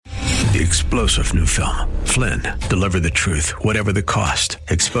The explosive new film, Flynn, deliver the truth, whatever the cost,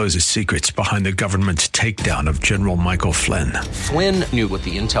 exposes secrets behind the government's takedown of General Michael Flynn. Flynn knew what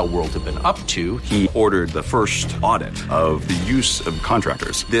the intel world had been up to. He ordered the first audit of the use of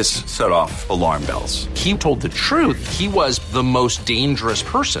contractors. This set off alarm bells. He told the truth. He was the most dangerous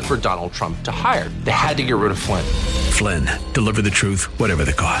person for Donald Trump to hire. They had to get rid of Flynn. Flynn, deliver the truth, whatever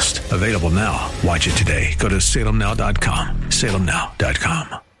the cost. Available now. Watch it today. Go to salemnow.com.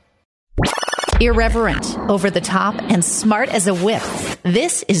 salemnow.com. Irreverent, over the top, and smart as a whip.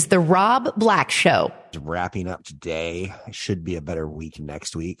 This is The Rob Black Show. Wrapping up today. It should be a better week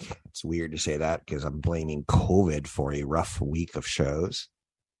next week. It's weird to say that because I'm blaming COVID for a rough week of shows.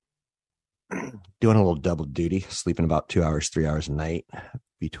 Doing a little double duty, sleeping about 2 hours, 3 hours a night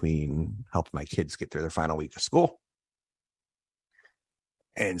between helping my kids get through their final week of school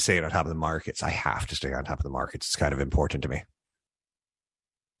and staying on top of the markets. I have to stay on top of the markets. It's kind of important to me.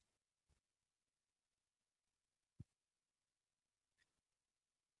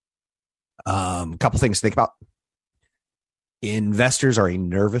 A couple things to think about. Investors are a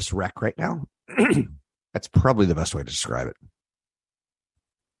nervous wreck right now. That's probably the best way to describe it.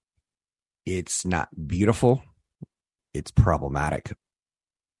 It's not beautiful. It's problematic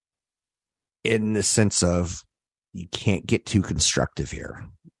in the sense of you can't get too constructive here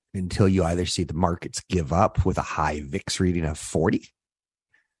until you either see the markets give up with a high VIX reading of 40.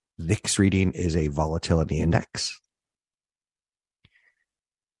 VIX reading is a volatility index.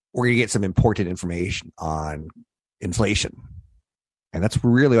 Or you get some important information on inflation. And that's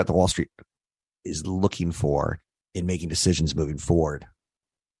really what the Wall Street is looking for in making decisions moving forward.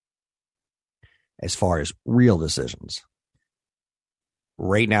 As far as real decisions.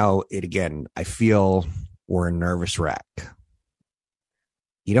 Right now, I feel we're a nervous wreck.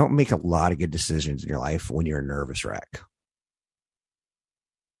 You don't make a lot of good decisions in your life when you're a nervous wreck.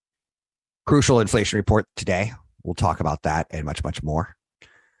 Crucial inflation report today. We'll talk about that and much, much more.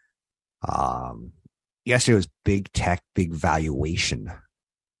 Yesterday was big tech, big valuation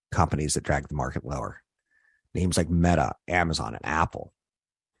companies that dragged the market lower. Names like Meta, Amazon, and Apple.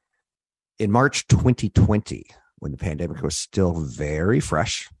 In March 2020, when the pandemic was still very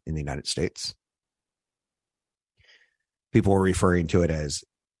fresh in the United States, people were referring to it as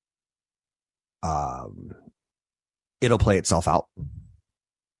it'll play itself out.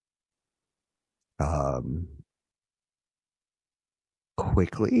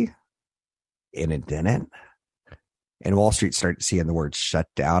 Quickly. And it didn't. And Wall Street started seeing the words shut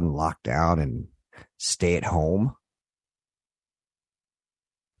down and lock down and stay at home.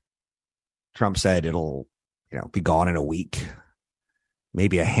 Trump said it'll, be gone in a week.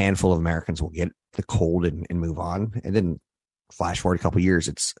 Maybe a handful of Americans will get the cold and move on. And then flash forward a couple of years,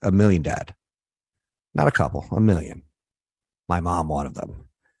 it's 1 million dead. Not a couple, 1 million. My mom, one of them.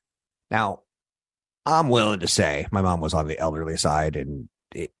 Now, I'm willing to say my mom was on the elderly side and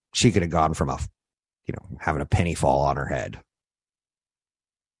she could have gone from having a penny fall on her head.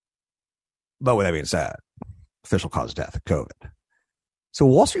 But with that being said, official cause of death of COVID. So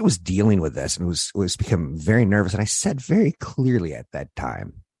Wall Street was dealing with this and was becoming very nervous. And I said very clearly at that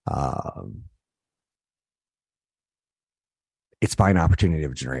time, it's buying opportunity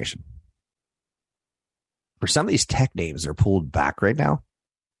of a generation. For some of these tech names that are pulled back right now,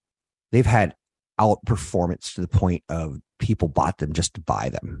 they've had outperformance to the point of people bought them just to buy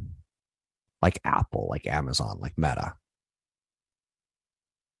them, like Apple, like Amazon, like Meta.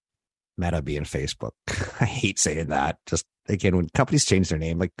 Meta being Facebook. I hate saying that. Just again, when companies change their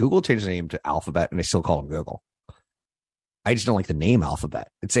name, like Google changed their name to Alphabet and they still call them Google. I just don't like the name Alphabet.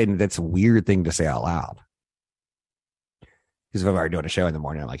 That's a weird thing to say out loud. Because if I were doing a show in the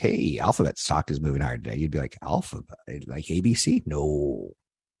morning, I'm like, hey, Alphabet stock is moving higher today. You'd be like, Alphabet, like ABC? No.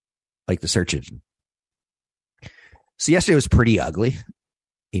 Like the search engine. So yesterday was pretty ugly.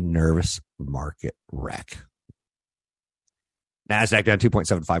 A nervous market wreck. NASDAQ down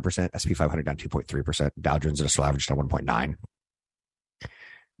 2.75%, S&P 500 down 2.3%, Dow Jones Industrial Average down 1.9%.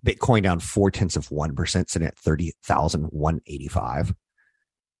 Bitcoin down 0.4%, sitting at 30,185.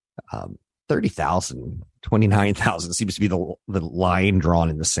 30,000, 29,000 seems to be the line drawn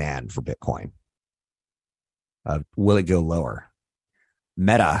in the sand for Bitcoin. Will it go lower?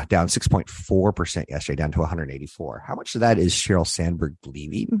 Meta down 6.4% yesterday, down to 184. How much of that is Sheryl Sandberg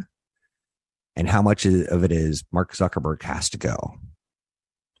leaving? And how much of it is Mark Zuckerberg has to go?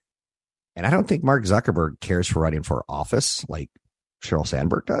 And I don't think Mark Zuckerberg cares for running for office like Sheryl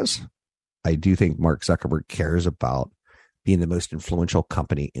Sandberg does. I do think Mark Zuckerberg cares about being the most influential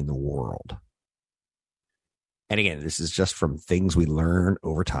company in the world. And again, this is just from things we learn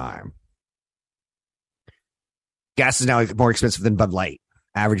over time. Gas is now more expensive than Bud Light.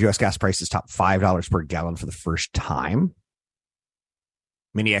 Average U.S. gas prices top $5 per gallon for the first time.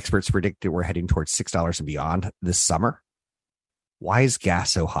 Many experts predict that we're heading towards $6 and beyond this summer. Why is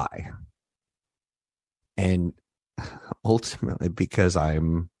gas so high? And ultimately, because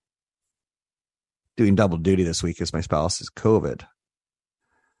I'm doing double duty this week as my spouse is COVID.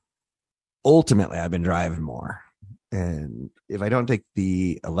 Ultimately, I've been driving more. And if I don't take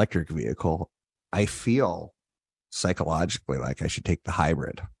the electric vehicle, I feel psychologically like I should take the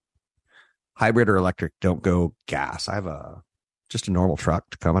hybrid. Hybrid or electric, don't go gas. I have just a normal truck,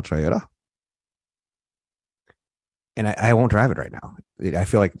 Tacoma Toyota. And I won't drive it right now. I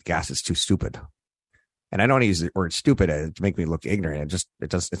feel like gas is too stupid. And I don't use the word stupid to make me look ignorant.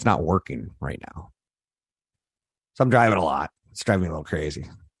 It's not working right now. So I'm driving a lot. It's driving me a little crazy.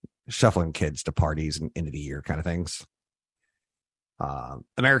 Shuffling kids to parties and end of the year kind of things.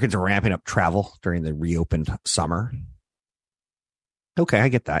 Americans are ramping up travel during the reopened summer. Okay, I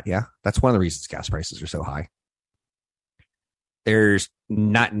get that. Yeah, that's one of the reasons gas prices are so high. There's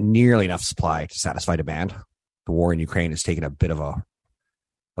not nearly enough supply to satisfy demand. The war in Ukraine has taken a bit of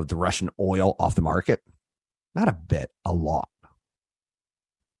the Russian oil off the market. Not a bit, a lot.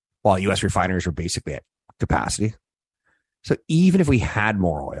 While U.S. refineries are basically at capacity. So even if we had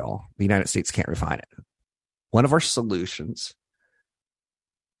more oil, the United States can't refine it. One of our solutions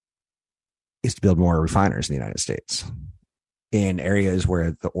is to build more refiners in the United States in areas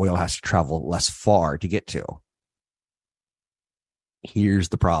where the oil has to travel less far to get to. Here's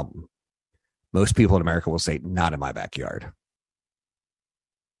the problem. Most people in America will say, not in my backyard.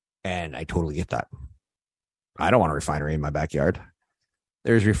 And I totally get that. I don't want a refinery in my backyard.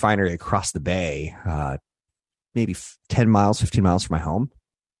 There's a refinery across the bay, maybe 10 miles, 15 miles from my home.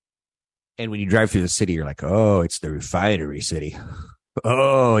 And when you drive through the city, you're like, oh, it's the refinery city.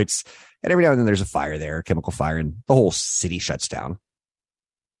 And every now and then there's a fire there, a chemical fire, and the whole city shuts down.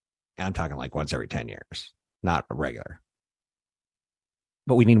 And I'm talking like once every 10 years, not a regular.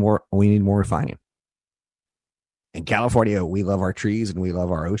 But we need more refining. In California, we love our trees and we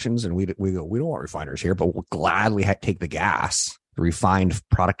love our oceans, and we don't want refiners here, but we'll gladly take the gas, the refined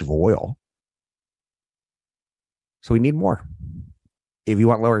product of oil. So we need more. If you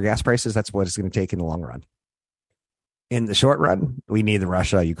want lower gas prices, that's what it's going to take in the long run. In the short run, we need the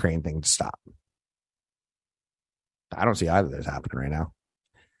Russia-Ukraine thing to stop. I don't see either of those happening right now.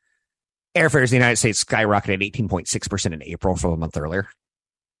 Airfares in the United States skyrocketed 18.6% in April from a month earlier.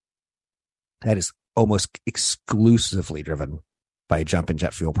 That is almost exclusively driven by a jump in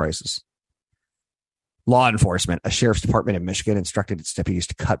jet fuel prices. Law enforcement, a sheriff's department in Michigan instructed its deputies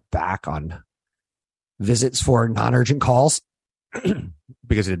to cut back on visits for non-urgent calls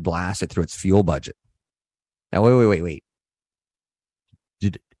because it had blasted through its fuel budget. Now, wait.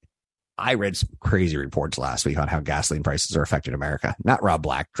 I read some crazy reports last week on how gasoline prices are affecting America. Not Rob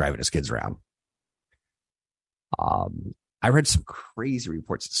Black driving his kids around. I read some crazy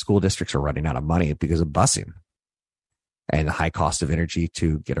reports that school districts are running out of money because of busing and the high cost of energy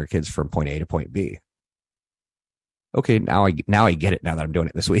to get our kids from point A to point B. Okay, now I get it now that I'm doing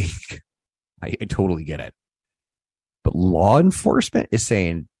it this week. I totally get it. But law enforcement is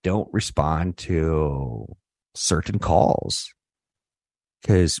saying don't respond to certain calls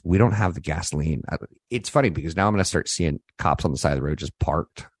because we don't have the gasoline. It's funny because now I'm going to start seeing cops on the side of the road just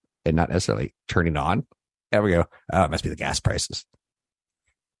parked and not necessarily turning on. There we go. Oh, it must be the gas prices.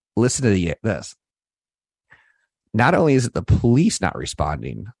 Listen to this. Not only is it the police not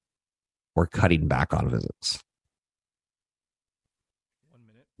responding, we're cutting back on visits.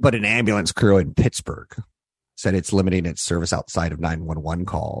 But an ambulance crew in Pittsburgh said it's limiting its service outside of 911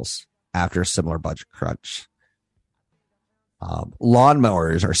 calls after a similar budget crunch.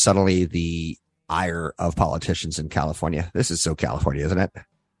 Lawnmowers are suddenly the ire of politicians in California. This is so California, isn't it?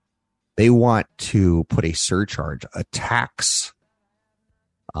 They want to put a surcharge, a tax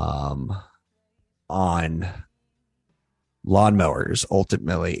on lawnmowers,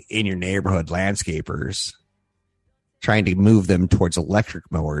 ultimately in your neighborhood, landscapers, trying to move them towards electric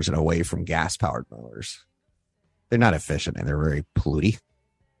mowers and away from gas-powered mowers. They're not efficient and they're very polluting.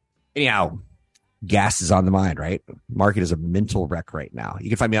 Anyhow, gas is on the mind, right? Market is a mental wreck right now. You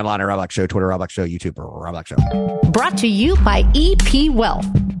can find me online at Rob Black Show, Twitter, Rob Black Show, YouTube, or Rob Black Show. Brought to you by EP Wealth.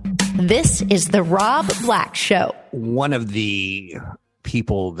 This is the Rob Black Show. One of the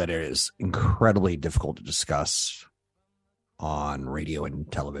people that is incredibly difficult to discuss on radio and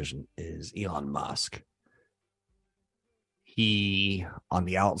television is Elon Musk. He, on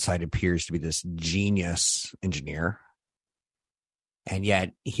the outside, appears to be this genius engineer. And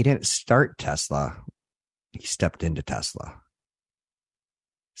yet, he didn't start Tesla. He stepped into Tesla.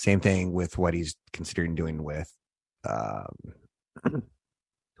 Same thing with what he's considering doing with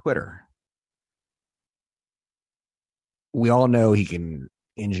Twitter. We all know he can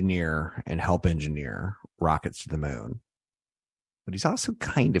engineer and help engineer rockets to the moon, but he's also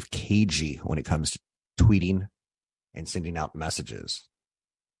kind of cagey when it comes to tweeting and sending out messages.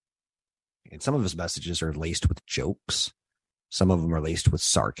 And some of his messages are laced with jokes. Some of them are laced with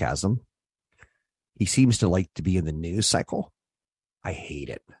sarcasm. He seems to like to be in the news cycle. I hate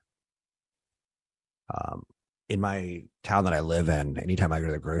it. In my town that I live in, anytime I go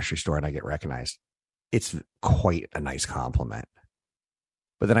to the grocery store and I get recognized, it's quite a nice compliment.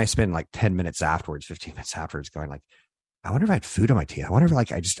 But then I spend like 10 minutes afterwards, 15 minutes afterwards going like, I wonder if I had food on my teeth. I wonder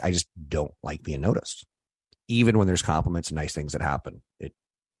if I just don't like being noticed. Even when there's compliments and nice things that happen,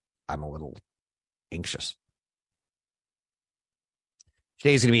 I'm a little anxious.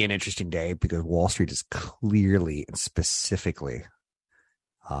 Today's going to be an interesting day because Wall Street is clearly and specifically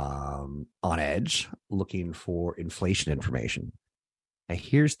on edge, looking for inflation information. Now,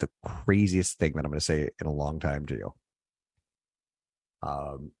 here's the craziest thing that I'm going to say in a long time to you.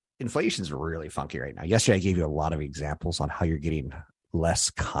 Inflation's really funky right now. Yesterday, I gave you a lot of examples on how you're getting less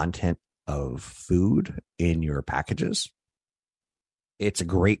content of food in your packages. It's a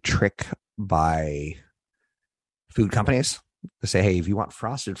great trick by food companies to say, hey, if you want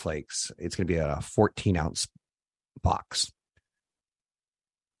Frosted Flakes, it's going to be a 14-ounce box.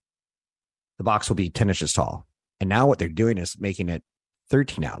 The box will be 10 inches tall. And now what they're doing is making it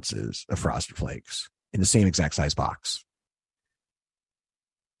 13 ounces of Frosted Flakes in the same exact size box.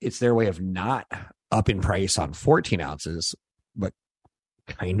 It's their way of not upping price on 14 ounces, but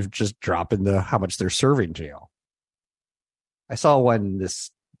kind of just dropping how much they're serving to you. I saw one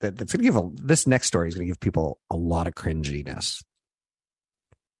that's going to give this next story is going to give people a lot of cringiness.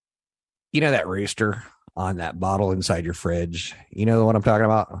 You know that rooster on that bottle inside your fridge? You know the one I'm talking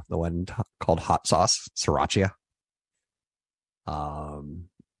about? The one called hot sauce, Sriracha.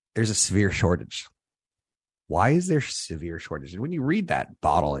 There's a severe shortage. Why is there severe shortage? And when you read that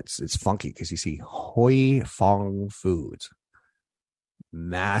bottle, it's funky because you see Hoi Fong Foods,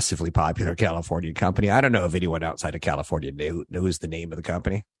 massively popular California company. I don't know if anyone outside of California knows the name of the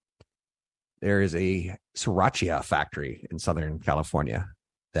company. There is a Sriracha factory in Southern California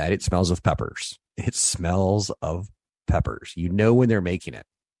that it smells of peppers. It smells of peppers. You know when they're making it.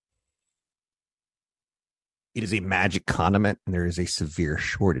 It is a magic condiment, and there is a severe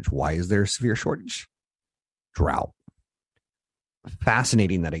shortage. Why is there a severe shortage? Drought.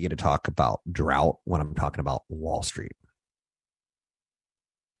 Fascinating that I get to talk about drought when I'm talking about Wall Street.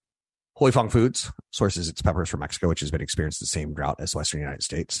 Hoi Fong Foods sources its peppers from Mexico, which has been experiencing the same drought as Western United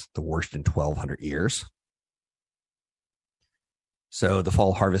States, the worst in 1,200 years. So the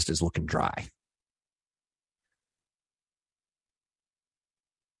fall harvest is looking dry.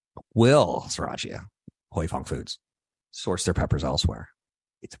 Will Sriracha, Hoi Fong Foods, source their peppers elsewhere?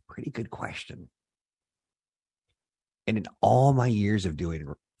 It's a pretty good question. And in all my years of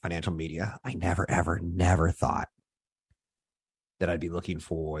doing financial media, I never thought that I'd be looking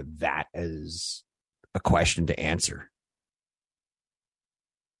for that as a question to answer.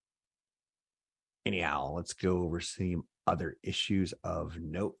 Anyhow, let's go over some other issues of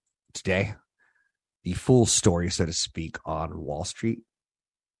note today. The full story, so to speak, on Wall Street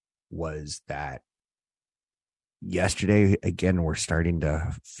was that yesterday, again, we're starting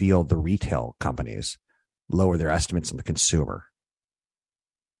to feel the retail companies lower their estimates on the consumer.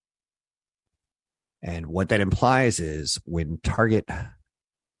 And what that implies is when Target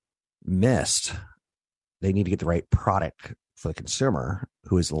missed, they need to get the right product for the consumer,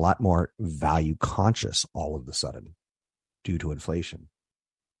 who is a lot more value conscious all of a sudden due to inflation.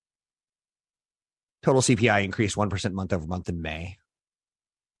 Total CPI increased 1% month over month in May,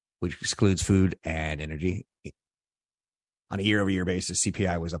 which excludes food and energy. On a year-over-year basis,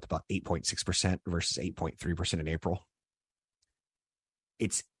 CPI was up about 8.6% versus 8.3% in April.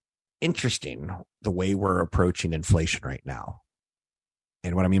 It's interesting the way we're approaching inflation right now.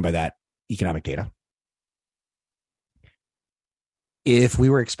 And what I mean by that, economic data. If we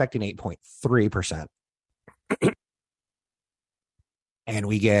were expecting 8.3% and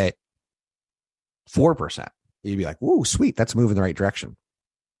we get 4%, you'd be like, whoa, sweet, that's a move in the right direction.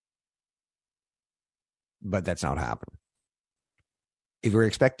 But that's not what happened. If we're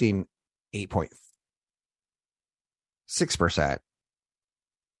expecting 8.6%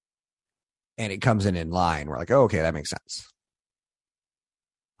 and it comes in line, we're like, oh, okay, that makes sense.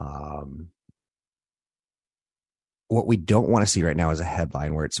 What we don't want to see right now is a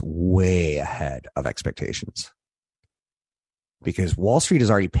headline where it's way ahead of expectations, because Wall Street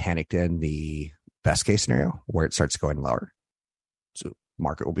has already panicked in the best case scenario where it starts going lower. So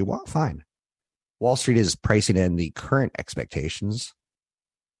market will be fine. Wall Street is pricing in the current expectations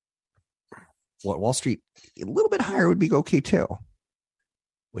what Wall Street a little bit higher would be okay too.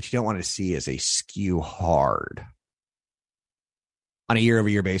 What you don't want to see is a skew hard. On a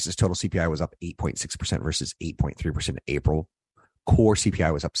year-over-year basis, total CPI was up 8.6% versus 8.3% in April. Core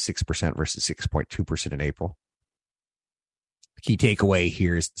CPI was up 6% versus 6.2% in April. The key takeaway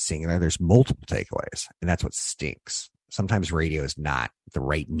here is singular. There's multiple takeaways, and that's what stinks. Sometimes radio is not the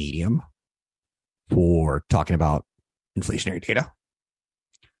right medium for talking about inflationary data.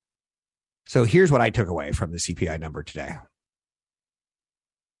 So here's what I took away from the CPI number today.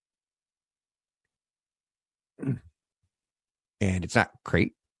 And it's not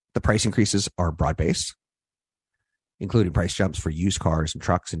great. The price increases are broad-based, including price jumps for used cars and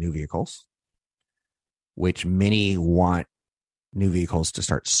trucks and new vehicles, which many want new vehicles to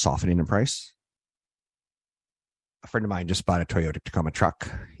start softening in price. A friend of mine just bought a Toyota Tacoma truck.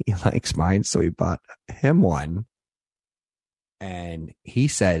 He likes mine, so he bought him one. And he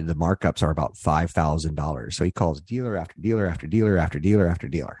said the markups are about $5,000. So he calls dealer after dealer after dealer after dealer after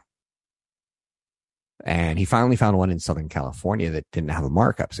dealer. And he finally found one in Southern California that didn't have a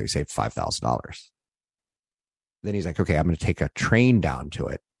markup, so he saved $5,000. Then he's like, okay, I'm going to take a train down to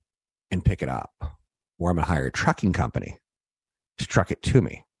it and pick it up, or I'm going to hire a trucking company to truck it to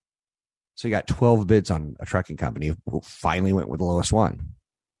me. So he got 12 bids on a trucking company, who finally went with the lowest one.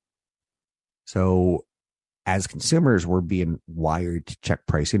 So as consumers, we're being wired to check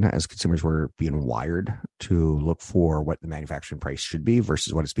pricing. As consumers, we're being wired to look for what the manufacturing price should be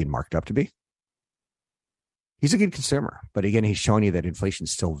versus what it's being marked up to be. He's a good consumer, but again, he's showing you that inflation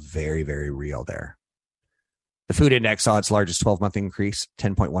is still very, very real there. The food index saw its largest 12-month increase,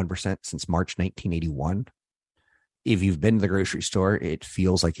 10.1% since March 1981. If you've been to the grocery store, it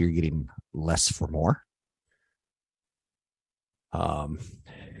feels like you're getting less for more.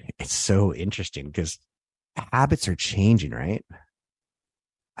 It's so interesting because habits are changing, right?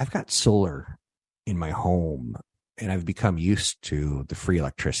 I've got solar in my home, and I've become used to the free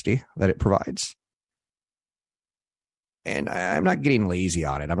electricity that it provides. And I'm not getting lazy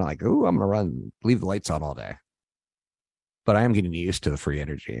on it. I'm not like, oh, I'm going to leave the lights on all day. But I am getting used to the free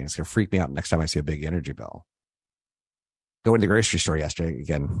energy. It's going to freak me out next time I see a big energy bill. Going to the grocery store yesterday,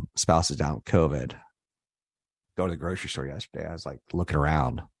 again, spouse is down with COVID. Go to the grocery store yesterday. I was like looking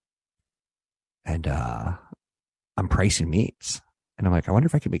around, and I'm pricing meats. And I'm like, I wonder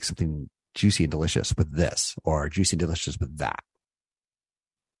if I could make something juicy and delicious with this, or juicy and delicious with that.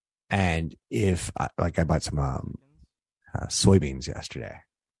 And if I bought some soybeans yesterday,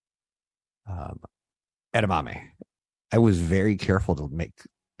 edamame. I was very careful to make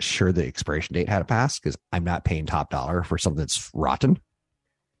sure the expiration date had to pass because I'm not paying top dollar for something that's rotten.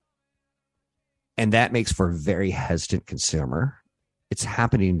 And that makes for a very hesitant consumer. It's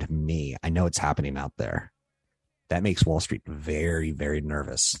happening to me. I know it's happening out there. That makes Wall Street very, very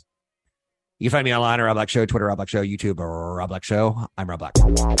nervous. You can find me online at Rob Black Show, Twitter, Rob Black Show, YouTube, or Rob Black Show. I'm Rob Black.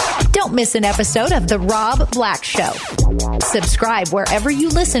 Don't miss an episode of The Rob Black Show. Subscribe wherever you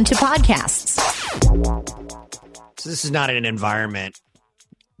listen to podcasts. So this is not an environment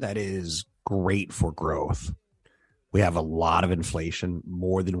that is great for growth. We have a lot of inflation,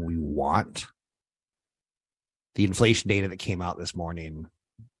 more than we want. The inflation data that came out this morning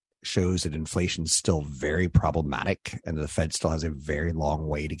shows that inflation is still very problematic and the Fed still has a very long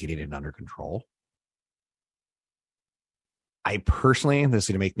way to getting it under control. I personally, this is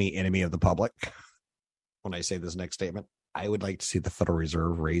going to make me enemy of the public when I say this next statement, I would like to see the Federal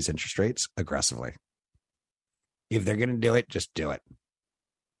Reserve raise interest rates aggressively. If they're going to do it, just do it.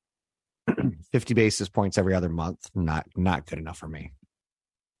 50 basis points every other month, not good enough for me.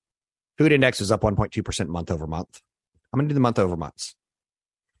 Food index is up 1.2% month over month. I'm going to do the month over months.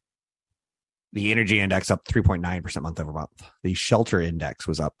 The energy index up 3.9% month over month. The shelter index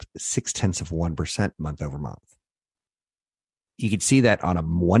was up 0.6% month over month. You can see that on a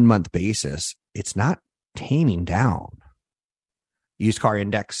 1 month basis, it's not taming down. Used car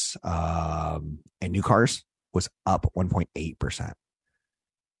index and new cars was up 1.8%.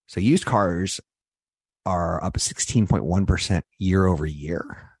 So used cars are up 16.1% year over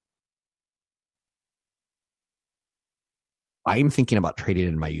year. I'm thinking about trading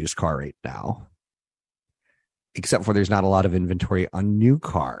in my used car right now, except for there's not a lot of inventory on new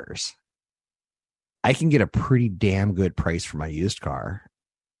cars. I can get a pretty damn good price for my used car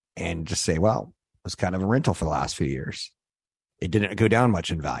and just say, well, it was kind of a rental for the last few years. It didn't go down much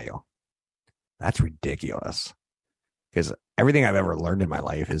in value. That's ridiculous. Because everything I've ever learned in my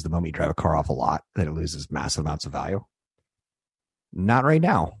life is the moment you drive a car off a lot, that it loses massive amounts of value. Not right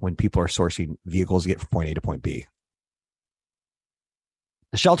now when people are sourcing vehicles to get from point A to point B.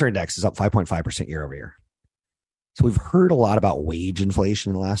 The shelter index is up 5.5% year over year. So we've heard a lot about wage inflation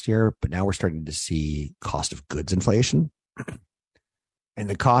in the last year, but now we're starting to see cost of goods inflation. And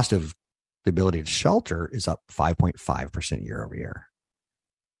the cost of the ability to shelter is up 5.5% year over year.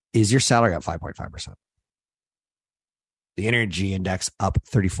 Is your salary up 5.5%? The energy index up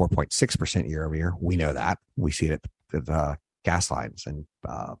 34.6% year over year. We know that. We see it at the gas lines and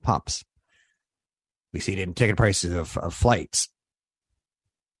pumps. We see it in ticket prices of flights.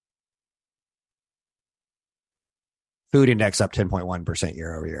 Food index up 10.1%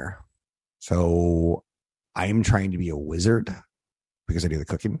 year over year. So I'm trying to be a wizard because I do the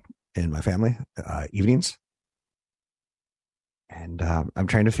cooking in my family evenings. And I'm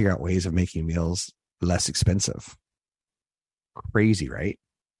trying to figure out ways of making meals less expensive. Crazy, right?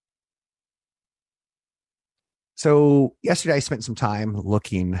 So yesterday I spent some time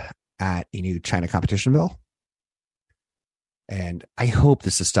looking at a new China competition bill. And I hope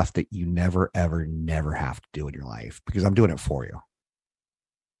this is stuff that you never, ever, never have to do in your life because I'm doing it for you.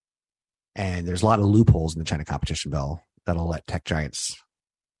 And there's a lot of loopholes in the China competition bill that'll let tech giants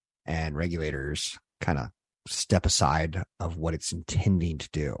and regulators kind of step aside of what it's intending to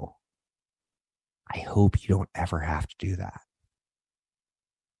do. I hope you don't ever have to do that.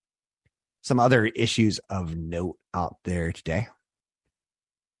 Some other issues of note out there today.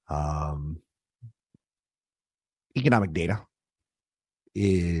 Economic data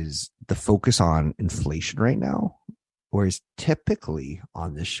is the focus on inflation right now, whereas typically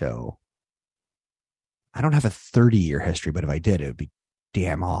on this show, I don't have a 30-year history, but if I did, it would be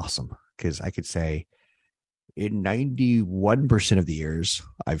damn awesome because I could say in 91% of the years,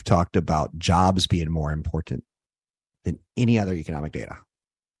 I've talked about jobs being more important than any other economic data.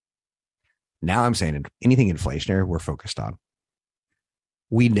 Now I'm saying anything inflationary, we're focused on.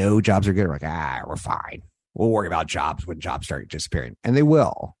 We know jobs are good. We're like, we're fine. We'll worry about jobs when jobs start disappearing. And they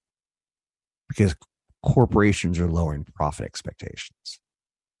will, because corporations are lowering profit expectations.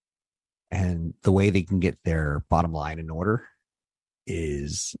 And the way they can get their bottom line in order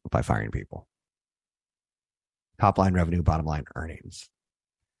is by firing people. Top line revenue, bottom line earnings.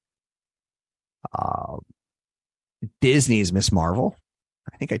 Disney's Miss Marvel.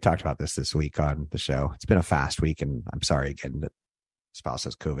 I think I talked about this week on the show. It's been a fast week, and I'm sorry again that spouse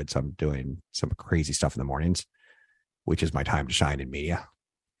has COVID, so I'm doing some crazy stuff in the mornings, which is my time to shine in media.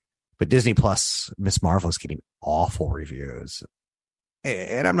 But Disney Plus Miss Marvel is getting awful reviews.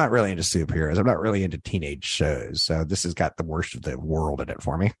 And I'm not really into superheroes. I'm not really into teenage shows. So this has got the worst of the world in it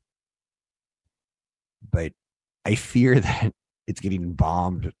for me. But I fear that it's getting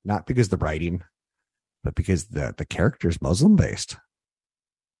bombed, not because of the writing, but because the character is Muslim based.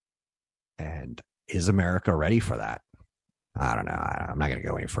 And is America ready for that? I don't know. I'm not going to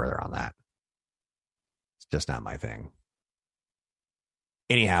go any further on that. It's just not my thing.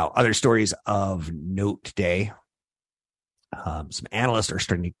 Anyhow, other stories of note today. Some analysts are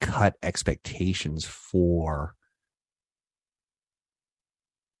starting to cut expectations for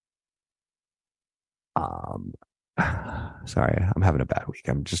sorry, I'm having a bad week.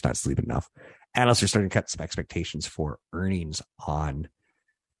 I'm just not sleeping enough. Analysts are starting to cut some expectations for earnings on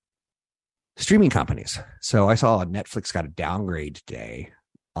streaming companies. So I saw Netflix got a downgrade today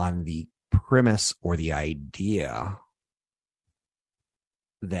on the premise or the idea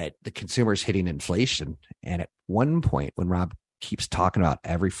that the consumer is hitting inflation. And at one point, when Rob keeps talking about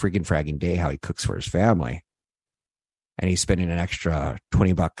every friggin' fragging day how he cooks for his family, and he's spending an extra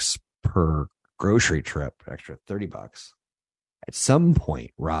 $20 per grocery trip, extra $30, at some point,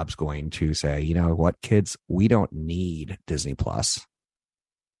 Rob's going to say, you know what, kids, we don't need Disney Plus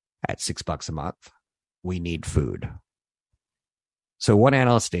at $6 a month. We need food. So one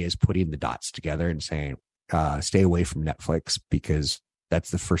analyst today is putting the dots together and saying, stay away from Netflix because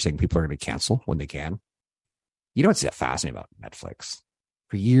that's the first thing people are going to cancel when they can. You know what's fascinating about Netflix?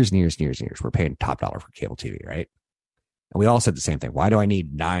 For years and years and years and years, we're paying top dollar for cable TV, right? And we all said the same thing. Why do I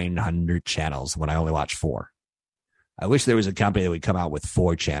need 900 channels when I only watch 4? I wish there was a company that would come out with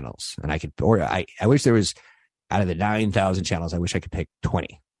 4 channels and I could, or I wish there was, out of the 9,000 channels, I wish I could pick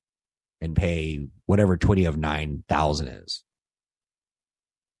 20 and pay whatever 20 of 9,000 is.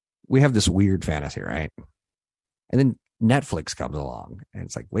 We have this weird fantasy, right? And then Netflix comes along and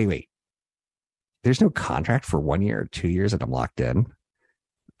it's like, wait, there's no contract for 1 year or 2 years that I'm locked in.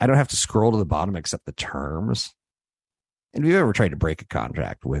 I don't have to scroll to the bottom except the terms. And if you've ever tried to break a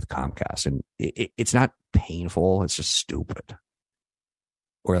contract with Comcast, and it's not painful, it's just stupid.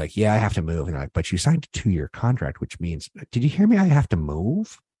 Or like, yeah, I have to move. And they're like, but you signed a 2-year contract, which means, did you hear me? I have to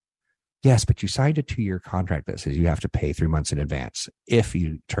move? Yes, but you signed a 2-year contract that says you have to pay 3 months in advance if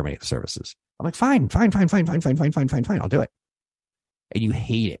you terminate the services. I'm like, fine. I'll do it. And you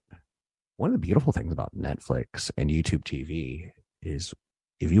hate it. one of the beautiful things about Netflix and YouTube TV is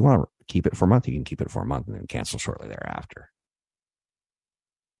if you want to keep it for a month, you can keep it for a month and then cancel shortly thereafter.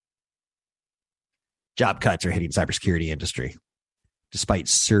 Job cuts are hitting cybersecurity industry despite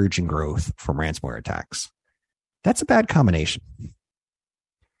surge in growth from ransomware attacks. That's a bad combination.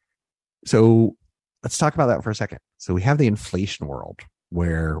 So let's talk about that for a second. So we have the inflation world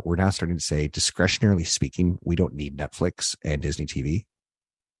where we're now starting to say, discretionarily speaking, we don't need Netflix and Disney TV.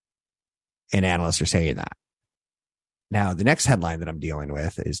 And analysts are saying that. Now, the next headline that I'm dealing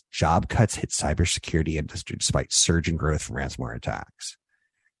with is job cuts hit cybersecurity industry despite surge in growth from ransomware attacks.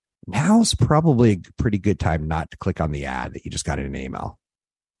 Now's probably a pretty good time not to click on the ad that you just got in an email.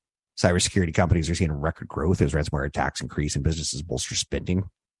 Cybersecurity companies are seeing record growth as ransomware attacks increase and businesses bolster spending.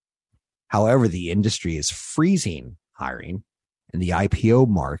 However, the industry is freezing hiring and the IPO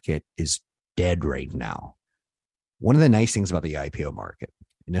market is dead right now. One of the nice things about the IPO market,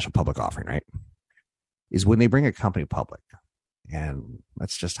 initial public offering, right, is when they bring a company public, and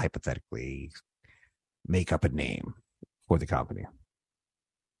let's just hypothetically make up a name for the company.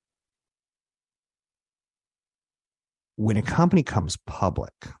 When a company comes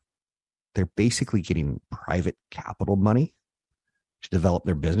public, they're basically getting private capital money to develop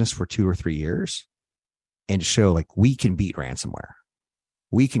their business for 2 or 3 years and show like we can beat ransomware.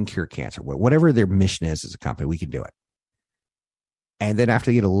 We can cure cancer. Whatever their mission is as a company, we can do it. And then after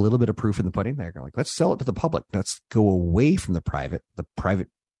they get a little bit of proof in the pudding, they're like, let's sell it to the public. Let's go away from the private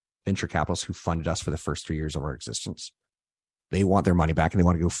venture capitalists who funded us for the first 3 years of our existence. They want their money back and they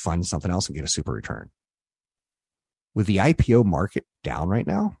want to go fund something else and get a super return. With the IPO market down right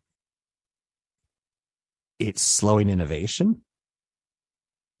now, it's slowing innovation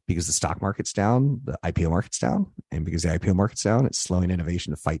because the stock market's down, the IPO market's down, and because the IPO market's down, it's slowing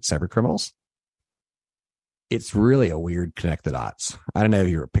innovation to fight cyber criminals. It's really a weird connect the dots. I don't know if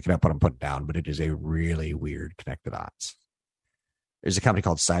you're picking up what I'm putting down, but it is a really weird connect the dots. There's a company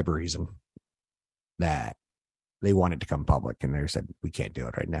called Cybereason that they wanted to come public, and they said, we can't do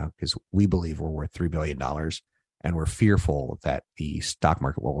it right now because we believe we're worth $3 billion, and we're fearful that the stock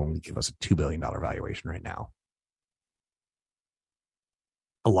market will only give us a $2 billion valuation right now.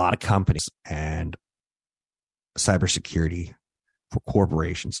 A lot of companies and cybersecurity for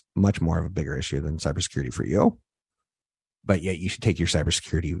corporations, much more of a bigger issue than cybersecurity for you. But yet you should take your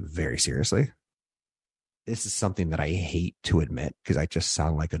cybersecurity very seriously. This is something that I hate to admit because I just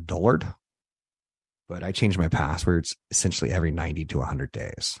sound like a dullard. But I change my passwords essentially every 90 to 100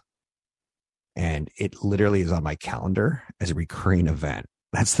 days. And it literally is on my calendar as a recurring event.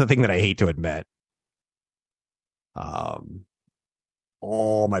 That's the thing that I hate to admit.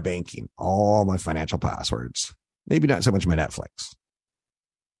 All my banking, all my financial passwords, maybe not so much my Netflix.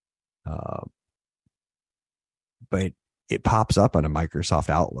 But it pops up on a Microsoft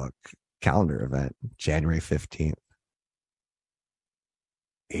Outlook calendar event, January 15th,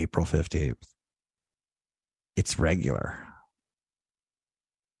 April 15th. It's regular.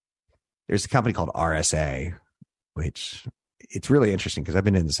 There's a company called RSA, which it's really interesting because I've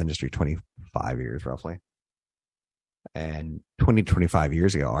been in this industry 25 years roughly. And 20, 25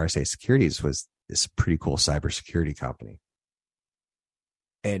 years ago, RSA Securities was this pretty cool cybersecurity company.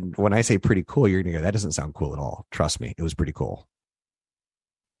 And when I say pretty cool, you're going to go, that doesn't sound cool at all. Trust me, it was pretty cool.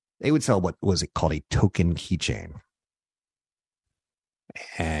 They would sell what was it called a token keychain.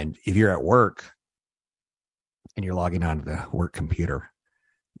 And if you're at work and you're logging onto the work computer,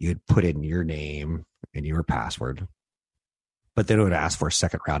 you'd put in your name and your password. But then it would ask for a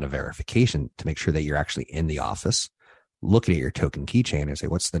second round of verification to make sure that you're actually in the office, looking at your token keychain and say,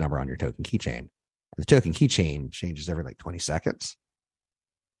 what's the number on your token keychain? And the token keychain changes every like 20 seconds.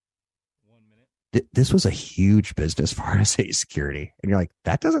 1 minute. This was a huge business for RSA security. And you're like,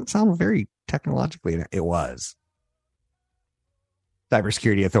 that doesn't sound very technologically. It was.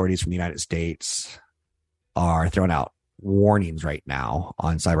 Cybersecurity authorities from the United States are throwing out warnings right now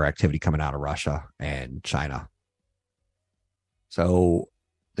on cyber activity coming out of Russia and China. So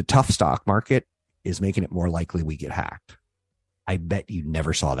the tough stock market is making it more likely we get hacked. I bet you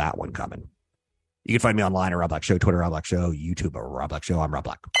never saw that one coming. You can find me online at Rob Black Show, Twitter, Rob Black Show, YouTube at Rob Black Show. I'm Rob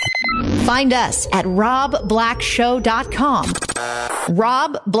Black. Find us at robblackshow.com.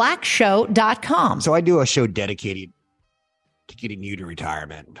 robblackshow.com. So I do a show dedicated to getting you to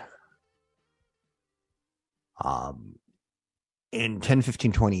retirement. In 10,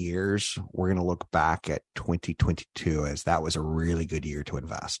 15, 20 years, we're going to look back at 2022 as that was a really good year to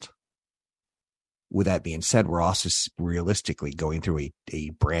invest. With that being said, we're also realistically going through a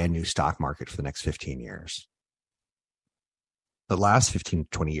brand new stock market for the next 15 years. The last 15 to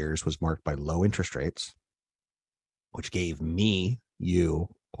 20 years was marked by low interest rates, which gave me, you,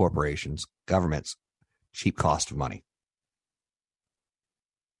 corporations, governments, cheap cost of money.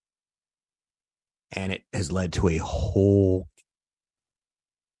 And it has led to a whole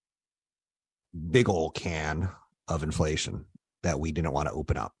big old can of inflation that we didn't want to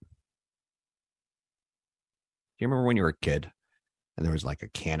open up. Do you remember when you were a kid and there was like a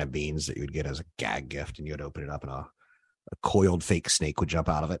can of beans that you would get as a gag gift and you would open it up and a coiled fake snake would jump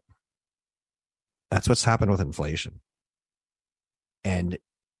out of it? That's what's happened with inflation. And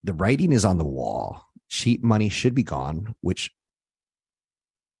the writing is on the wall. Cheap money should be gone, which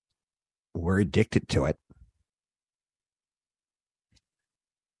we're addicted to it.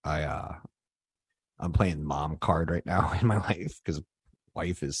 I'm playing mom card right now in my life because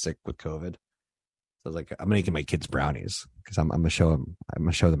wife is sick with COVID. So I was like, I'm making my kids brownies because I'm gonna show them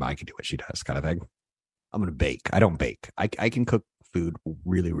I can do what she does, kind of thing. I'm gonna bake. I don't bake. I can cook food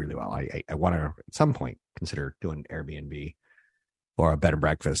really, really well. I want to at some point consider doing Airbnb or a bed and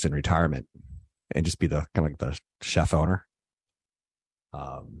breakfast in retirement and just be the kind of like the chef owner.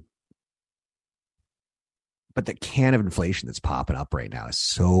 But the can of inflation that's popping up right now is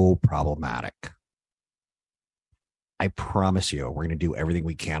so problematic. I promise you, we're going to do everything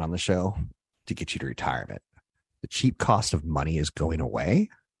we can on the show to get you to retirement. The cheap cost of money is going away,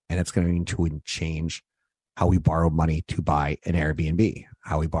 and it's going to change how we borrow money to buy an Airbnb,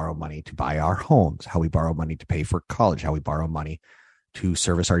 how we borrow money to buy our homes, how we borrow money to pay for college, how we borrow money to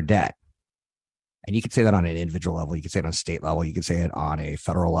service our debt. And you could say that on an individual level. You could say it on a state level. You could say it on a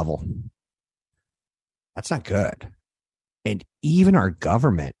federal level. That's not good. And even our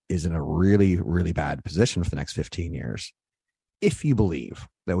government is in a really, really bad position for the next 15 years. If you believe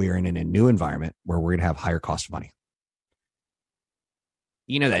that we are in a new environment where we're going to have higher cost of money.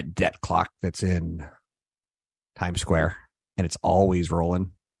 You know that debt clock that's in Times Square and it's always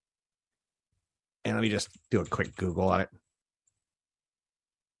rolling. And let me just do a quick Google on it.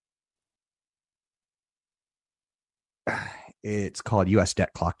 It's called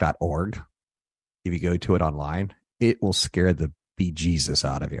usdebtclock.org. If you go to it online, it will scare the bejesus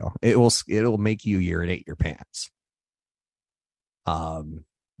out of you. It'll make you urinate your pants.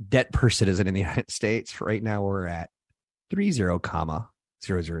 Debt per citizen in the United States right now we're at 30, comma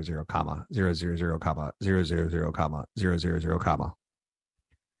 000, comma 000, comma 000, comma 000, comma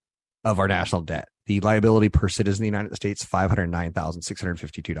of our national debt. The liability per citizen in the United States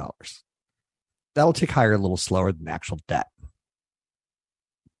 $509,652. That'll tick higher a little slower than the actual debt.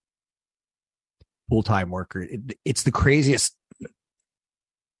 Full-time worker. It's the craziest.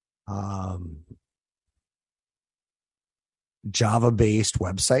 Java-based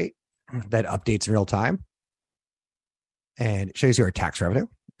website that updates in real time. And it shows you our tax revenue.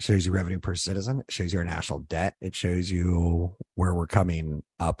 It shows you revenue per citizen. It shows you our national debt. It shows you where we're coming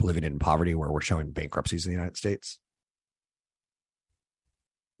up living in poverty, where we're showing bankruptcies in the United States.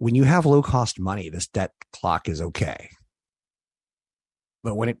 When you have low-cost money, this debt clock is okay.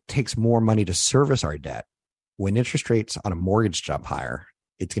 But when it takes more money to service our debt, when interest rates on a mortgage jump higher,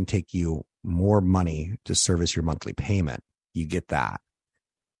 it's going to take you more money to service your monthly payment. You get that.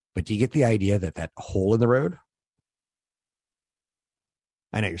 But do you get the idea that that hole in the road?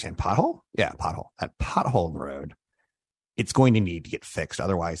 I know you're saying pothole? Yeah, pothole. That pothole in the road, it's going to need to get fixed.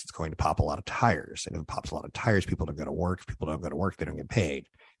 Otherwise, it's going to pop a lot of tires. And if it pops a lot of tires, people don't go to work. If people don't go to work, they don't get paid.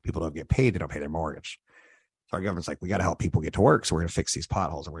 People don't get paid, they don't pay their mortgage. So our government's like, we got to help people get to work. So we're going to fix these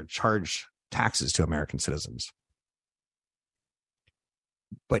potholes and we're going to charge taxes to American citizens.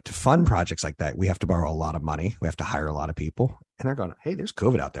 But to fund projects like that, we have to borrow a lot of money. We have to hire a lot of people. And they're going, hey, there's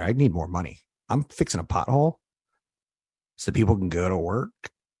COVID out there. I need more money. I'm fixing a pothole so people can go to work.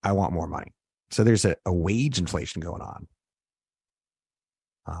 I want more money. So there's a wage inflation going on.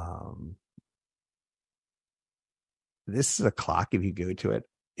 This is a clock. If you go to it,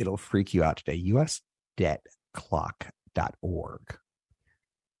 it'll freak you out today. usdebtclock.org.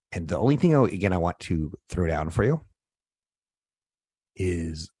 And the only thing, again, I want to throw down for you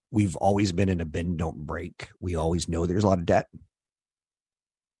is we've always been in a bend, don't break. We always know there's a lot of debt.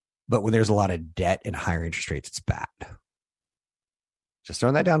 But when there's a lot of debt and higher interest rates, it's bad. Just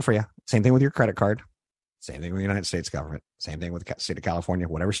throwing that down for you. Same thing with your credit card. Same thing with the United States government. Same thing with the state of California,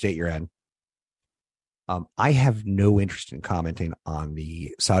 whatever state you're in. I have no interest in commenting on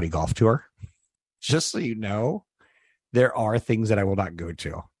the Saudi golf tour. Just so you know, there are things that I will not go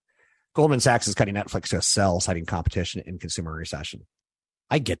to. Goldman Sachs is cutting Netflix to a sell, citing competition and consumer recession.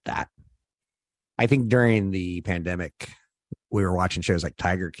 I get that. I think during the pandemic, we were watching shows like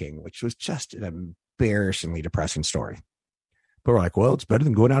Tiger King, which was just an embarrassingly depressing story. But we're like, well, it's better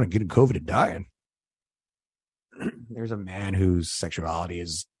than going out and getting COVID and dying. There's a man whose sexuality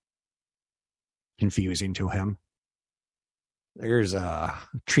is confusing to him. There's a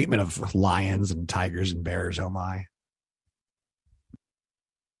treatment of lions and tigers and bears. Oh my.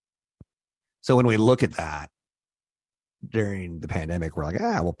 So when we look at that during the pandemic, we're like,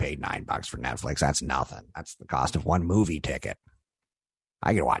 we'll pay $9 for Netflix. That's nothing. That's the cost of one movie ticket.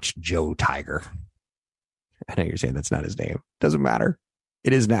 I can watch Joe Tiger. I know you're saying that's not his name. Doesn't matter.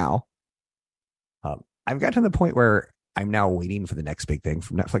 It is now. I've got to the point where I'm now waiting for the next big thing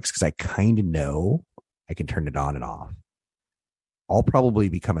from Netflix because I kind of know I can turn it on and off. I'll probably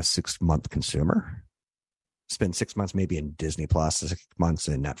become a 6-month consumer. Spend 6 months maybe in Disney Plus, 6 months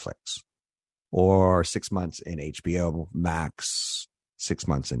in Netflix, or 6 months in HBO Max, 6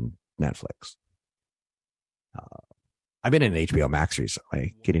 months in Netflix. I've been in HBO Max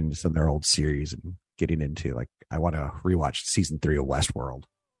recently, getting into some of their old series and getting into, like, I want to rewatch season 3 of Westworld.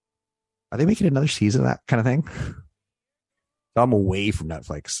 Are they making another season of that kind of thing? So I'm away from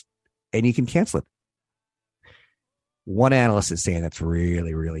Netflix, and you can cancel it. One analyst is saying that's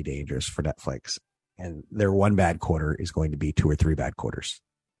really, really dangerous for Netflix, and their one bad quarter is going to be 2 or 3 bad quarters.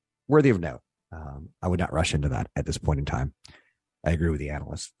 Worthy of note. I would not rush into that at this point in time. I agree with the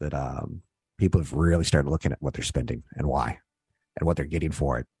analyst that people have really started looking at what they're spending and why, and what they're getting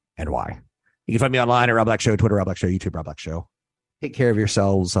for it and why. You can find me online at Rob Black Show, Twitter, Rob Black Show, YouTube, Rob Black Show. Take care of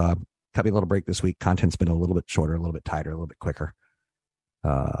yourselves. Cut me a little break this week. Content's been a little bit shorter, a little bit tighter, a little bit quicker.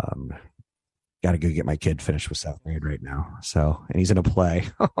 Got to go get my kid finished with 7th grade right now. So, and he's in a play.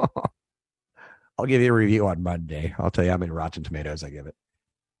 I'll give you a review on Monday. I'll tell you how many Rotten Tomatoes I give it.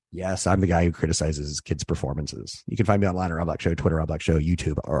 Yes, I'm the guy who criticizes his kids' performances. You can find me online at Rob Black Show, Twitter, Rob Black Show,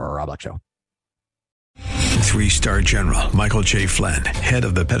 YouTube, or Rob Black Show. 3-star General Michael J. Flynn, head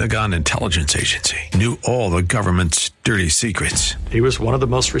of the Pentagon Intelligence Agency, knew all the government's dirty secrets. He was one of the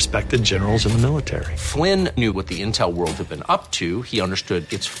most respected generals in the military. Flynn knew what the intel world had been up to. He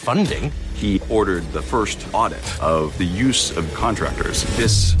understood its funding. He ordered the first audit of the use of contractors.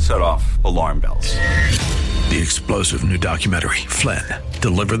 This set off alarm bells. The explosive new documentary, Flynn,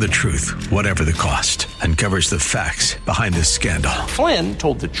 Deliver the Truth, Whatever the Cost, uncovers the facts behind this scandal. Flynn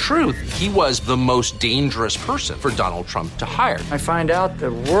told the truth. He was the most dangerous person for Donald Trump to hire. I find out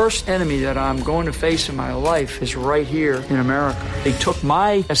the worst enemy that I'm going to face in my life is right here in America. They took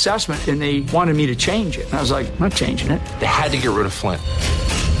my assessment and they wanted me to change it. And I was like, I'm not changing it. They had to get rid of Flynn.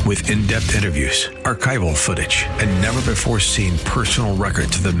 With in-depth interviews, archival footage, and never-before-seen personal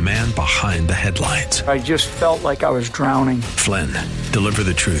records of the man behind the headlines. I just felt like I was drowning. Flynn, Deliver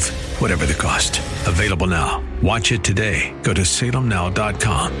the Truth, Whatever the Cost. Available now. Watch it today. Go to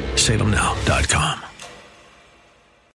salemnow.com. salemnow.com.